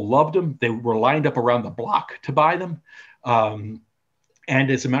 But people loved them. They were lined up around the block to buy them. And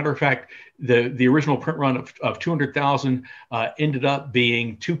as a matter of fact, the original print run of 200,000 ended up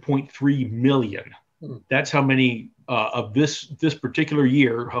being 2.3 million. That's how many of this particular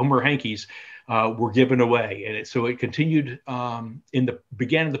year, Homer hankies, were given away. And so it continued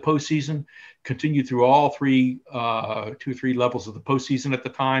began in the postseason, continued through all 2 or 3 levels of the postseason at the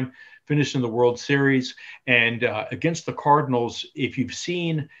time, finished in the World Series. And against the Cardinals, if you've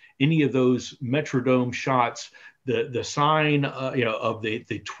seen any of those Metrodome shots, the sign of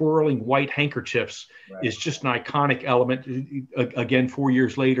the twirling white handkerchiefs is just an iconic element, again, 4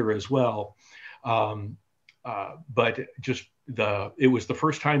 years later as well. But just it was the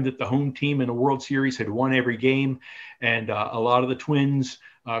first time that the home team in a World Series had won every game, and a lot of the Twins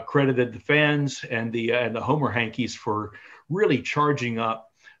credited the fans and the Homer Hankies for really charging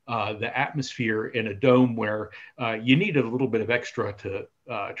up the atmosphere in a dome where you needed a little bit of extra to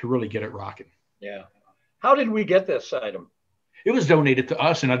really get it rocking. Yeah. How did we get this item? It was donated to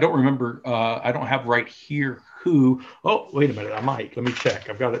us, and I don't remember. I don't have right here who. Oh, wait a minute. I might. Let me check.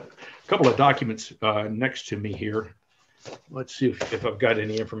 I've got a couple of documents next to me here. Let's see if I've got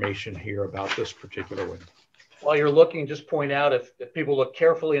any information here about this particular one. While you're looking, just point out if people look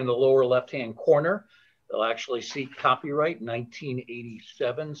carefully in the lower left-hand corner, they'll actually see copyright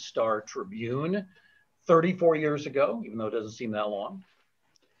 1987 Star Tribune, 34 years ago, even though it doesn't seem that long.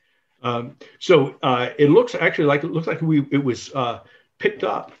 So it looks actually like it was picked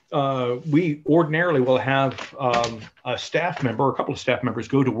up. We ordinarily will have a staff member or a couple of staff members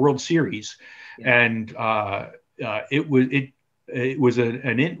go to World Series, and it was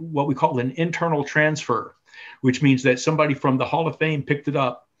what we call an internal transfer, which means that somebody from the Hall of Fame picked it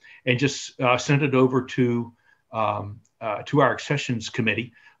up and just sent it over to our accessions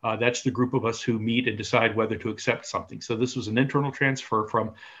committee. That's the group of us who meet and decide whether to accept something. So this was an internal transfer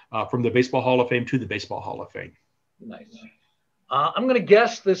from the Baseball Hall of Fame to the Baseball Hall of Fame. Nice. I'm going to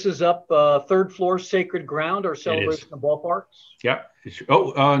guess this is up third floor, Sacred Ground or Celebration of Ballparks? Yeah.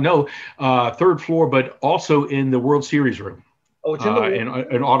 No, third floor, but also in the World Series room. Oh, it's in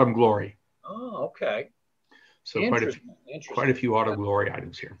the in Autumn Glory. Oh, okay. So quite a few Autumn Glory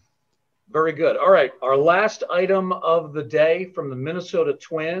items here. Very good. All right. Our last item of the day from the Minnesota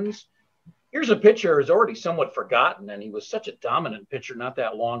Twins. Here's a pitcher who's already somewhat forgotten, and he was such a dominant pitcher not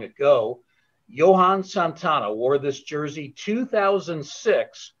that long ago. Johan Santana wore this jersey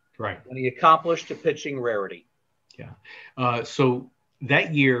 2006, right, when he accomplished a pitching rarity. Yeah. So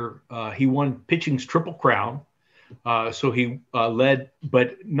that year he won pitching's Triple Crown. So he led,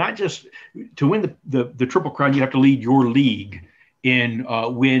 but not just to win the Triple Crown, you have to lead your league in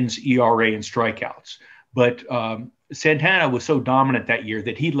wins, ERA, and strikeouts. But Santana was so dominant that year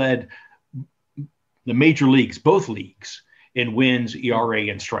that he led the major leagues, both leagues, in wins, ERA,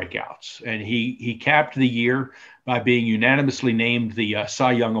 and strikeouts. And he capped the year by being unanimously named the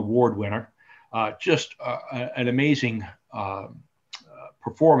Cy Young Award winner. Just an amazing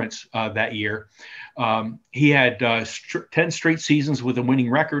performance that year. He had 10 straight seasons with a winning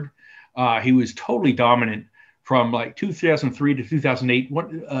record. He was totally dominant from like 2003 to 2008.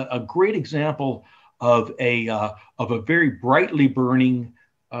 A great example of a very brightly burning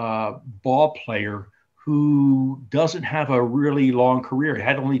ball player who doesn't have a really long career. He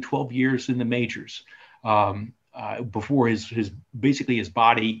had only 12 years in the majors before his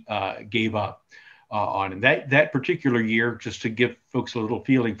body gave up on him. That particular year, just to give folks a little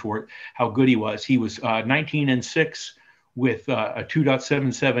feeling for it, how good he was 19-6 with a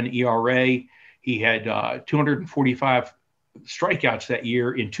 2.77 ERA. He had 245 strikeouts that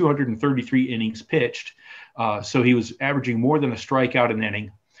year in 233 innings pitched. So he was averaging more than a strikeout an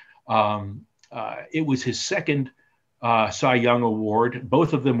inning. It was his second Cy Young Award.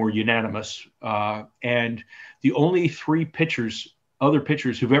 Both of them were unanimous. And the only three other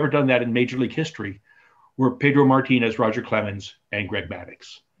pitchers who've ever done that in Major League history were Pedro Martinez, Roger Clemens, and Greg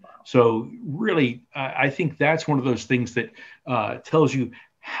Maddux. Wow. So really, I think that's one of those things that tells you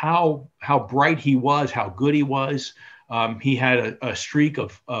how bright he was, how good he was. He had a streak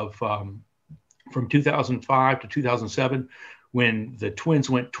of from 2005 to 2007 when the Twins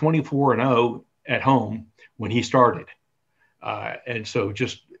went 24-0 at home when he started. And so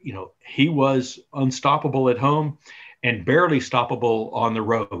just, he was unstoppable at home and barely stoppable on the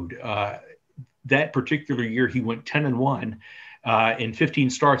road. That particular year, he went 10-1 in 15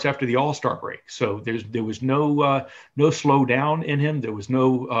 starts after the All-Star break. So there was no slowdown in him. There was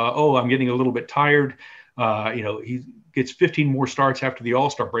no, I'm getting a little bit tired. He gets 15 more starts after the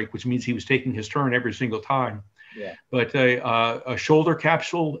All-Star break, which means he was taking his turn every single time. Yeah. But a shoulder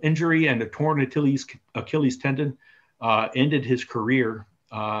capsule injury and a torn Achilles tendon ended his career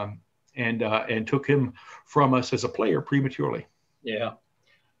and took him from us as a player prematurely. Yeah.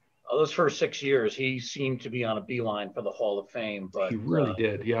 Those first 6 years, he seemed to be on a beeline for the Hall of Fame, but he really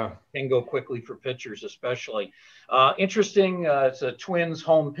did. Yeah. Can go quickly for pitchers, especially. Interesting. It's a Twins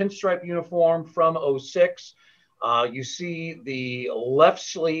home pinstripe uniform from 06. You see the left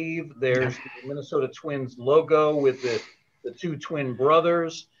sleeve. There's the Minnesota Twins logo with the two twin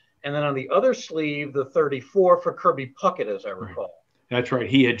brothers. And then on the other sleeve, the 34 for Kirby Puckett, as I recall. Right. That's right.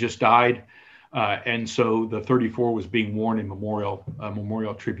 He had just died. And so the 34 was being worn in memorial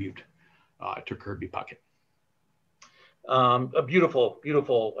tribute to Kirby Puckett. A beautiful,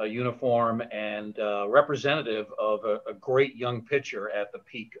 beautiful uniform and representative of a great young pitcher at the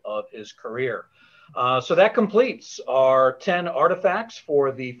peak of his career. So that completes our 10 artifacts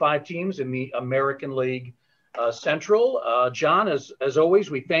for the 5 teams in the American League Central. John, as always,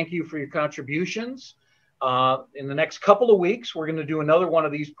 we thank you for your contributions. In the next couple of weeks, we're going to do another one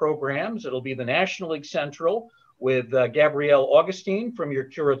of these programs. It'll be the National League Central with Gabrielle Augustine from your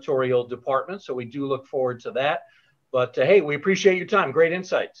curatorial department. So we do look forward to that. But hey, we appreciate your time. Great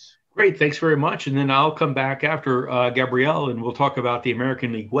insights. Great. Thanks very much. And then I'll come back after Gabrielle and we'll talk about the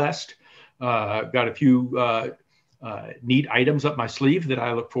American League West. I've got a few neat items up my sleeve that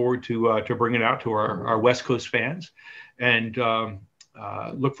I look forward to bringing out to our West Coast fans. And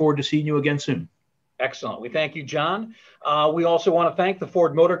look forward to seeing you again soon. Excellent. We thank you, John. We also want to thank the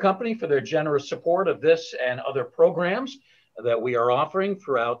Ford Motor Company for their generous support of this and other programs that we are offering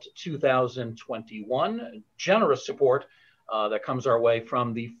throughout 2021. Generous support that comes our way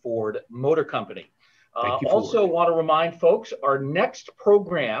from the Ford Motor Company. Also want to remind folks, our next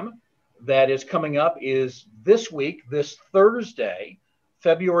program that is coming up is this week, this Thursday,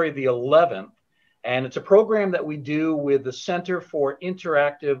 February the 11th. And it's a program that we do with the Center for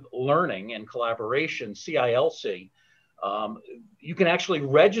Interactive Learning and Collaboration, CILC. You can actually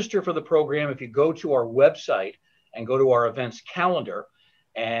register for the program if you go to our website and go to our events calendar.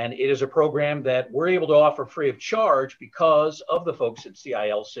 And it is a program that we're able to offer free of charge because of the folks at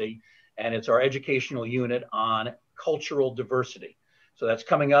CILC. And it's our educational unit on cultural diversity. So that's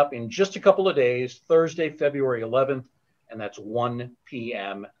coming up in just a couple of days, Thursday, February 11th, and that's 1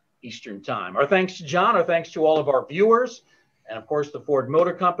 p.m. Eastern Time. Our thanks to John, our thanks to all of our viewers, and of course, the Ford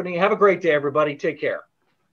Motor Company. Have a great day, everybody. Take care.